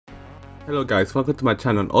Hello guys, welcome to my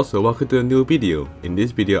channel and also welcome to a new video. In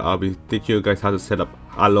this video, I'll be teaching you guys how to set up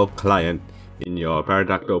HolaClient in your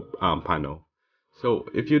Pterodactyl panel. So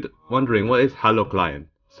if you're wondering what is HolaClient,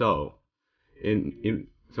 so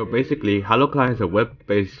basically HolaClient is a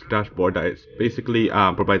web-based dashboard that is basically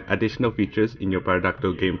provide additional features in your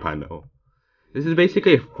Pterodactyl game panel. This is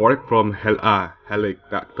basically a fork from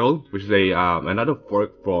HolaClient, which is a another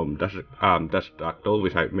fork from Dashactyl,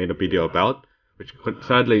 which I made a video about, which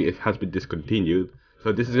sadly it has been discontinued.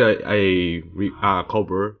 So this is a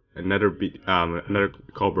cover, another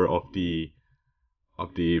cover of the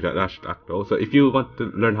Dashactyl. So if you want to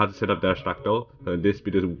learn how to set up Dashactyl, then this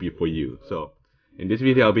video will be for you. So in this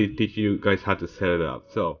video, I'll be teaching you guys how to set it up.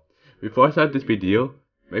 So before I start this video,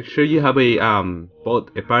 make sure you have a both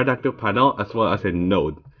a Pterodactyl panel as well as a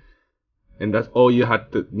node, and that's all you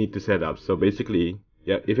need to set up. So basically,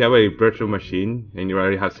 yeah, if you have a virtual machine and you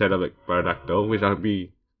already have set up a Pterodactyl, which I'll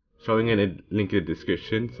be showing in a link in the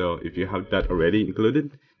description. So if you have that already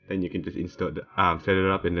included, then you can just install set it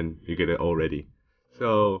up and then you get it all ready.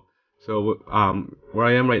 So where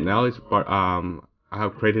I am right now is I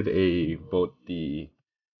have created both the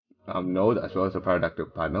node as well as a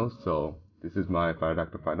Pterodactyl panel. So this is my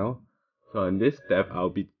Pterodactyl panel. So in this step, I'll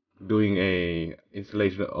be doing a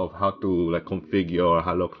installation of how to configure your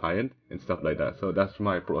HolaClient and stuff like that. So that's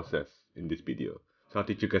my process in this video. So I'll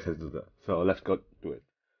teach you guys how to do that. So let's go to it.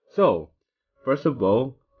 So first of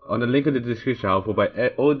all, on the link in the description, I'll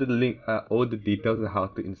provide all the details on how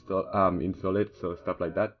to install it. So stuff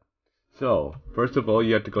like that. So first of all,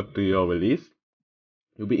 you have to go to your release.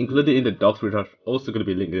 It will be included in the docs, which are also going to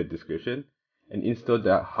be linked in the description, and install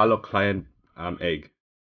the HolaClient Egg,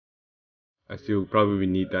 as you probably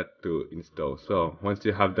need that to install. So once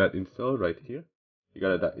you have that installed right here, you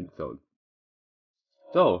got that installed.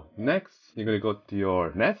 So next, you're going to go to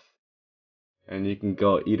your nest, and you can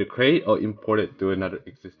go either create or import it to another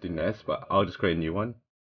existing nest, but I'll just create a new one.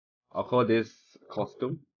 I'll call this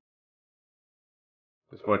custom,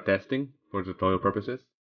 just for testing, for tutorial purposes.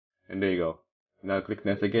 And there you go. Now click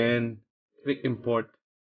nest again, click import,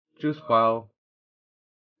 choose file,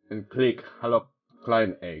 and click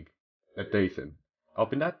HolaClient Egg, JSON.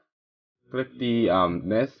 Open that, click the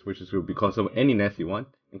nest, which is will be custom any nest you want,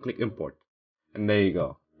 and click import. And there you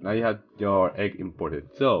go. Now you have your egg imported.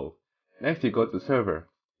 So next you go to server,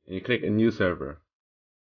 and you click a new server,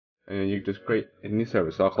 and then you just create a new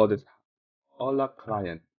server. So I'll call this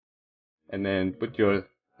HolaClient, and then put your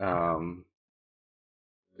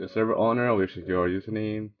server owner, which is your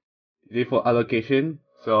username, default allocation.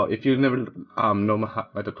 So if you never know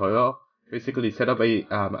my tutorial, basically set up a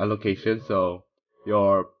allocation. So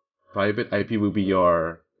your private IP will be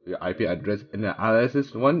your IP address, and the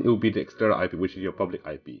aliases one it will be the external IP, which is your public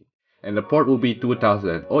IP, and the port will be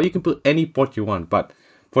 2000. Or you can put any port you want, but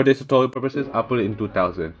for this tutorial purposes, I'll put it in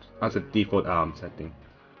 2000 as a default setting.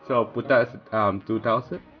 So put that as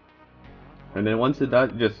 2000, and then once it's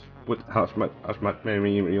done, just put how much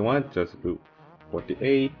memory you want. Just do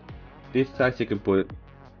 48. This size you can put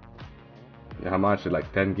how much,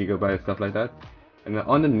 like 10 gigabytes, stuff like that. And then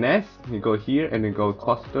on the nest, you go here and then go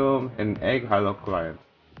custom and egg HolaClient.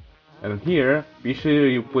 And here, be sure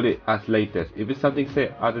you put it as latest. If it's something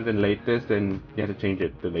say other than latest, then you have to change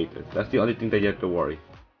it to latest. That's the only thing that you have to worry.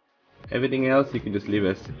 Everything else you can just leave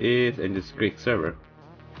as is and just click server,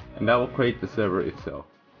 and that will create the server itself.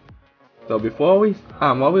 So before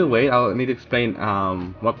while we wait, I'll need to explain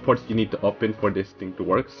what ports you need to open for this thing to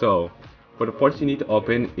work. So for the ports you need to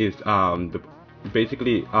open is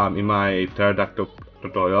basically in my Pterodactyl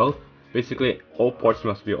tutorial, basically all ports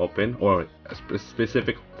must be open, or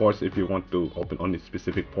specific ports if you want to open only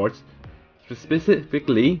specific ports.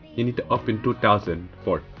 Specifically, you need to open 2000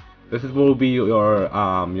 port. This is will be your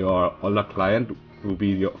HolaClient will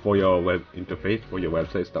be for your web interface, for your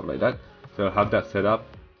website, stuff like that. So have that set up.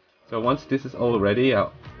 So once this is all ready,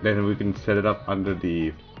 then we can set it up under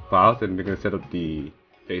the files, and we're gonna set up the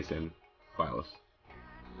JSON files.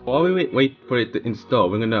 While we wait for it to install,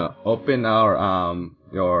 we're gonna open our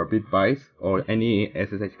your Bitbuys or any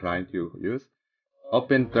SSH client you use.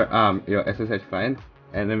 Open the, your SSH client,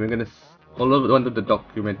 and then we're gonna follow under the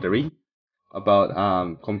documentary about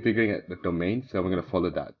configuring the domain. So we're gonna follow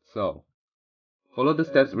that. So follow the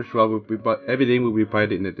steps, which everything will be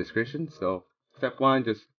provided in the description. So step 1,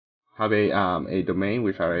 just have a domain,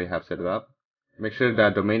 which I already have set it up. Make sure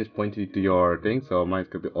that domain is pointing to your thing. So mine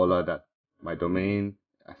could be my domain,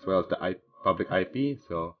 as well as the public IP.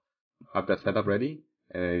 So have that set up ready,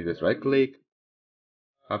 and then you just right click,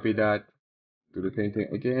 copy that, do the same thing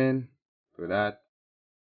again, do that.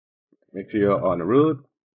 Make sure you're on the root.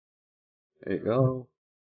 There you go.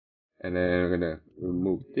 And then we're gonna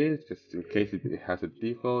remove this just in case it has a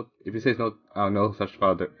default. If it says no such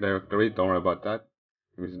file directory, don't worry about that.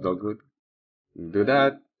 If it's all good, do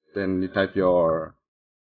that. Then you type your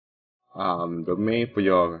domain for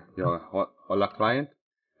your HolaClient,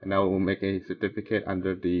 and now we'll make a certificate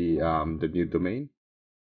under the new domain.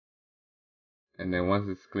 And then once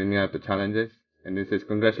it's cleaning out the challenges, and it says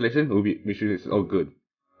congratulations, we should it's all good.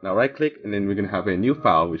 Now right click, and then we're gonna have a new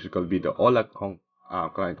file, which is gonna be the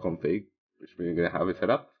client config, which we're gonna have it set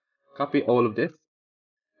up. Copy all of this,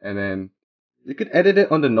 and then you could edit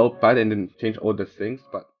it on the notepad and then change all those things,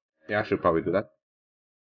 but yeah, I should probably do that.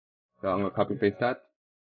 So I'm gonna copy paste that.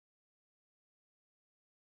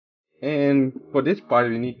 And for this part,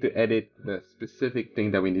 we need to edit the specific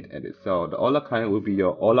thing that we need to edit. So the HolaClient will be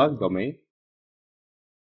your Hola domain.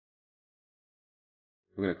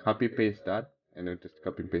 We're gonna copy paste that, and then just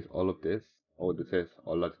copy and paste all of this. All this says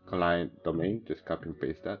HolaClient domain, just copy and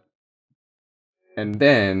paste that. And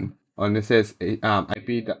then on this says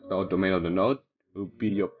IP the domain of the node will be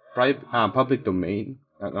your private public domain,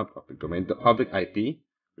 not public domain, the public IP,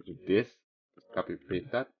 which is this. Just copy and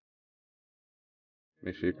paste that.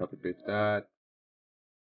 Make sure you copy paste that.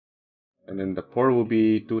 And then the port will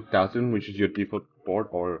be 2000, which is your default port,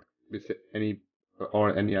 or any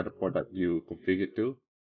other port that you configure it to.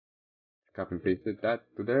 Copy and paste that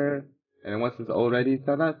to there. And then once it's already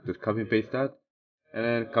done that, just copy and paste that, and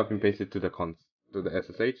then copy and paste it to the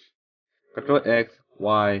SSH. Control X,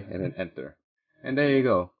 Y, and then enter. And there you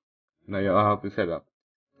go. Now you all have to set up.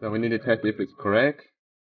 So we need to test if it's correct.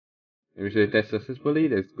 If we should test successfully,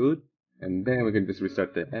 that's good. And then we can just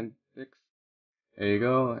restart the N6. There you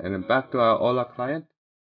go. And then back to our HolaClient.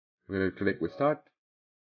 We're gonna click restart.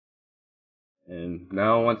 And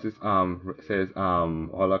now once it says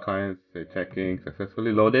HolaClient say checking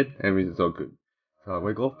successfully loaded, everything's all good. So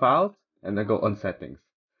we go files and then go on settings.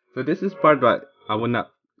 So this is part that I will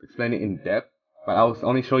not explain it in depth, but I will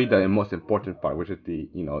only show you the most important part, which is the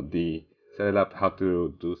set it up, how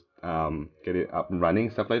to do get it up and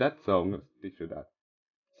running, stuff like that. So I'm gonna teach you that.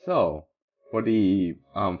 So for the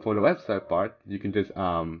website part, you can just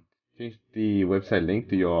change the website link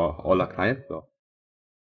to your HolaClient. So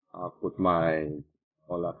I'll put my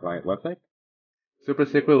HolaClient website. Super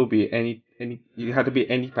secret will be any you have to be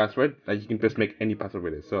any password, like you can just make any password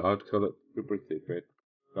with it. So I'll call it super secret.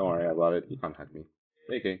 Don't worry about it, you can't hack me.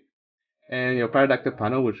 Okay. And your Pterodactyl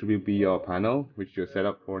panel, which will be your panel, which you set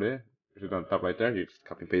up for there, which is on top right there. You just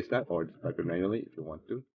copy and paste that, or just type it manually if you want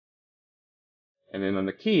to. And then on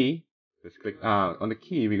the key, just click on the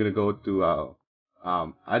key. We're gonna go to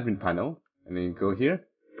admin panel, and then go here,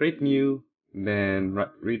 create new, and then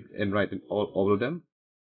read and write in all of them.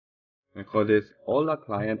 And call this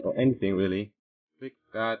HolaClient or anything really. Click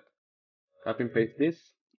that, copy and paste this,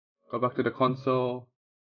 go back to the console,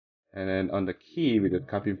 and then on the key we just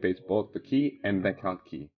copy and paste both the key and the account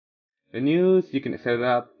key. The news, you can set it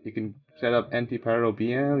up, you can set up anti-parallel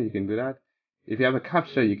VM, you can do that. If you have a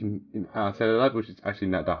captcha, you can set it up, which is actually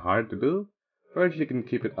not that hard to do. First, you can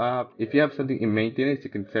keep it up. If you have something in maintenance, you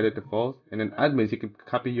can set it to false. And then admins, you can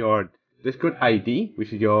copy your Discord ID,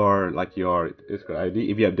 which is your Discord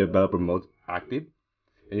ID if you have developer mode active,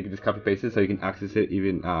 and you can just copy paste it so you can access it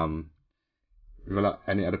even without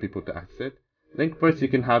any other people to access it. Link first, you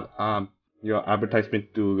can have your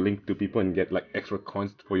advertisement to link to people and get like extra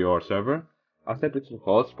coins for your server. I'll set it to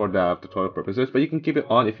false for the tutorial purposes, but you can keep it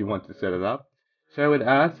on if you want to set it up. Share with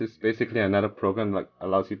ads is basically another program that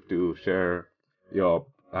allows you to share your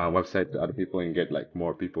website to other people and get like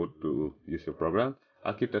more people to use your program.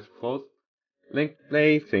 I'll keep that false. Link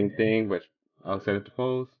play, same thing, but I'll set it to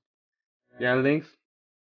false. Yeah, links,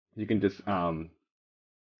 you can just set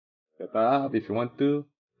that up if you want to.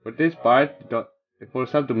 For this part, for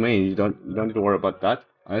subdomain, you don't need to worry about that.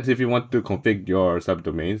 Unless if you want to configure your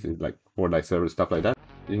subdomains, it's like for like server stuff like that,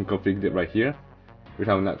 you can configure it right here, which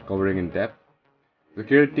I'm not covering in depth.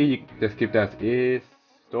 Security, you just keep that as is.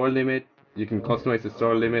 Store limit, you can customize the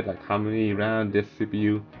store limit, like how many RAM this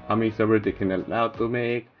CPU, how many servers they can allow to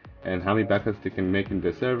make, and how many backups they can make in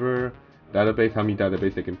the server. Database, how many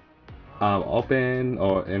database they can open,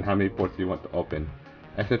 and how many ports you want to open.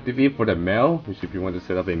 SFTP for the mail, which if you want to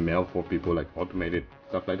set up a mail for people, like automated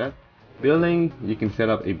stuff like that. Billing, you can set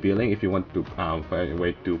up a billing if you want to find a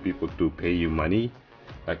way to people to pay you money,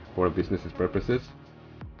 like for business purposes.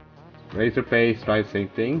 Razorpay, Stripe, same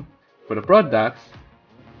thing. For the products,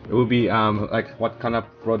 it will be like what kind of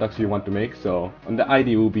products you want to make. So on the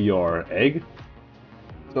ID will be your egg.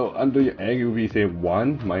 So under your egg, it will be say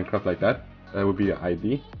 1 Minecraft like that. That will be your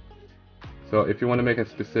ID. So if you want to make a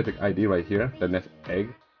specific ID right here, the next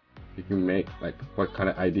egg, you can make like what kind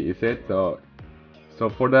of ID is it. So So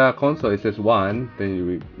for the console, it says 1.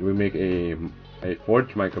 Then we make a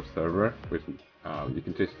forged Minecraft server, which you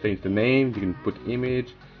can just change the name, you can put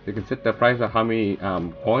image, you can set the price of how many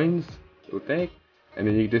coins it will take, and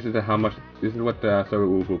then this is how much. This is what the server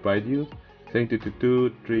will provide you. Saying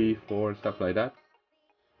 2, 3, 4, stuff like that.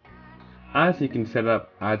 As you can set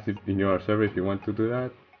up ads in your server if you want to do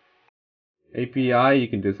that. API, you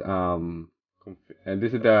can just and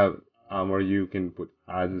this is the where you can put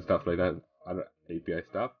ads and stuff like that, other API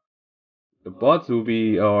stuff. The bots will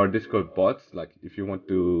be your Discord bots. Like if you want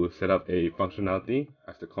to set up a functionality,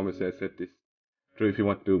 as the comment says, set this true if you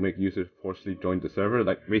want to make users forcibly join the server.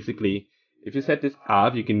 Like basically, if you set this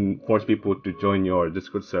up, you can force people to join your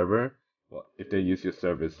Discord server, well, if they use your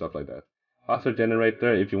service, stuff like that. Password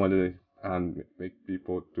generator, if you want to make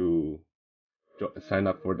people to sign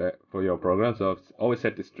up for your program. So always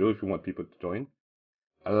set this true if you want people to join.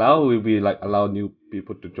 Allow will be like allow new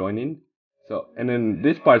people to join in. So and then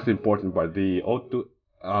this part is the important part, the auto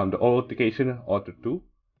the authentication auto 2.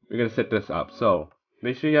 We're gonna set this up. So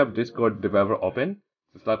make sure you have Discord developer open.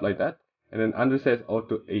 So start like that. And then under says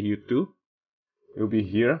auto AU2, it will be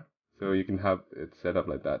here. So you can have it set up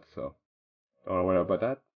like that. So don't worry about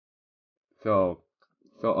that. So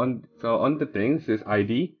on the things, this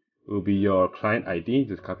ID will be your client ID.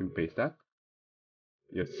 Just copy and paste that.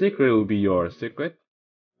 Your secret will be your secret.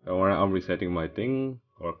 Or I'm resetting my thing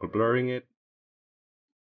or blurring it.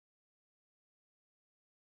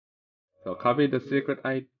 So copy the secret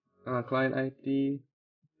client ID,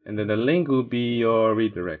 and then the link will be your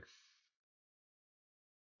redirects.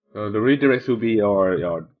 So the redirects will be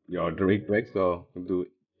your redirects. So we'll do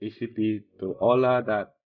HTTP to Hola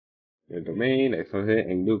that your domain,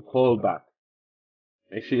 and do callback.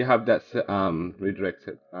 Make sure you have that redirect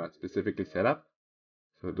specifically set up.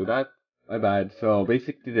 So do that. My bad. So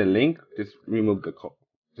basically the link, just remove the code.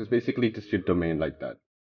 Just basically just your domain like that.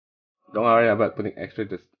 Don't worry about putting extra,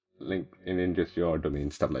 just link and then just your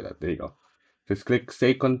domain, stuff like that. There you go. Just click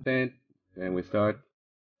save content, and we start.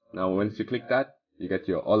 Now once you click that, you get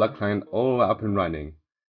your HolaClient all up and running.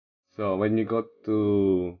 So when you go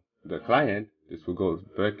to the client, this will go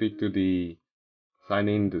directly to the sign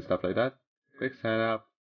in to stuff like that. Click sign up,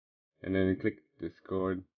 and then we click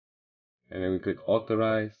Discord, and then we click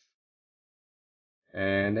authorize,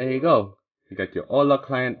 and there you go. You got your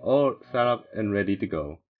HolaClient all set up and ready to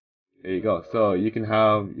go. There you go. So you can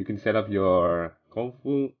set up your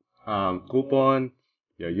coupon,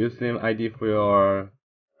 your username ID for your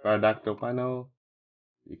Pterodactyl Panel.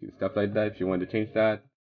 You can stuff like that if you want to change that.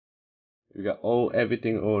 We got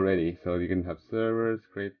everything all ready. So you can have servers,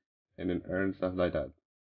 create, and then earn stuff like that.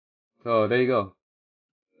 So there you go.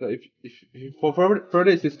 So if for further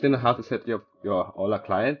assistance on how to set up your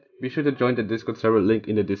HolaClient, be sure to join the Discord server link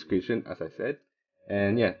in the description, as I said.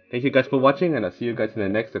 And yeah, thank you guys for watching, and I'll see you guys in the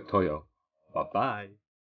next tutorial. Bye bye.